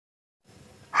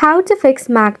How to fix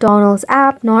McDonald's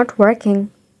app not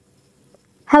working.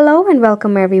 Hello and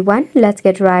welcome everyone. Let's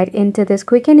get right into this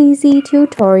quick and easy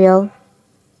tutorial.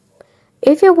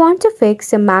 If you want to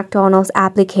fix a McDonald's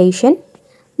application,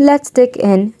 let's dig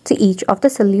into each of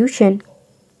the solution.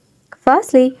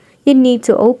 Firstly, you need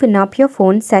to open up your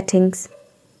phone settings.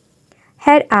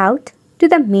 Head out to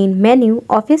the main menu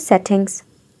of your settings.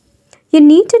 You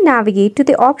need to navigate to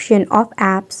the option of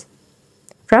apps.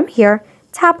 From here,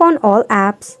 tap on all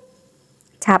apps.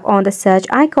 Tap on the search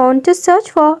icon to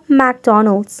search for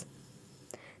McDonald's.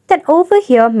 Then over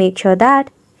here, make sure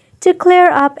that to clear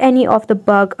up any of the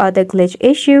bug or the glitch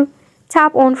issue,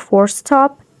 tap on Force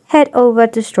Stop, head over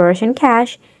to Storage and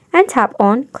Cache, and tap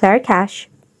on Clear Cache.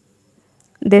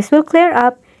 This will clear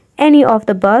up any of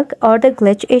the bug or the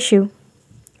glitch issue.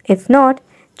 If not,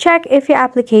 check if your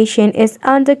application is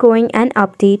undergoing an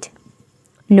update.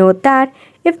 Note that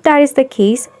if that is the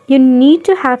case, you need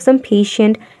to have some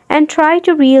patience and try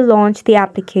to relaunch the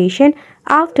application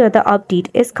after the update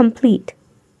is complete.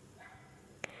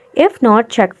 If not,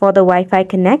 check for the Wi-Fi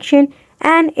connection,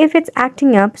 and if it's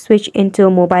acting up, switch into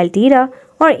mobile data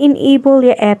or enable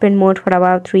your airplane mode for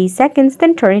about 3 seconds,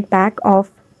 then turn it back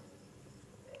off.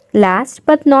 Last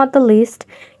but not the least,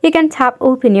 you can tap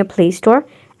open your Play Store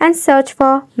and search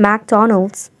for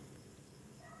McDonald's.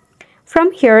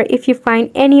 From here, if you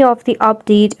find any of the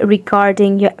update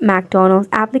regarding your McDonald's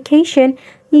application,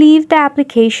 leave the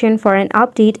application for an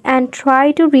update and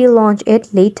try to relaunch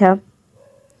it later.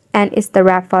 And it's the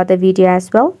wrap for the video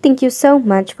as well. Thank you so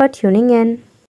much for tuning in.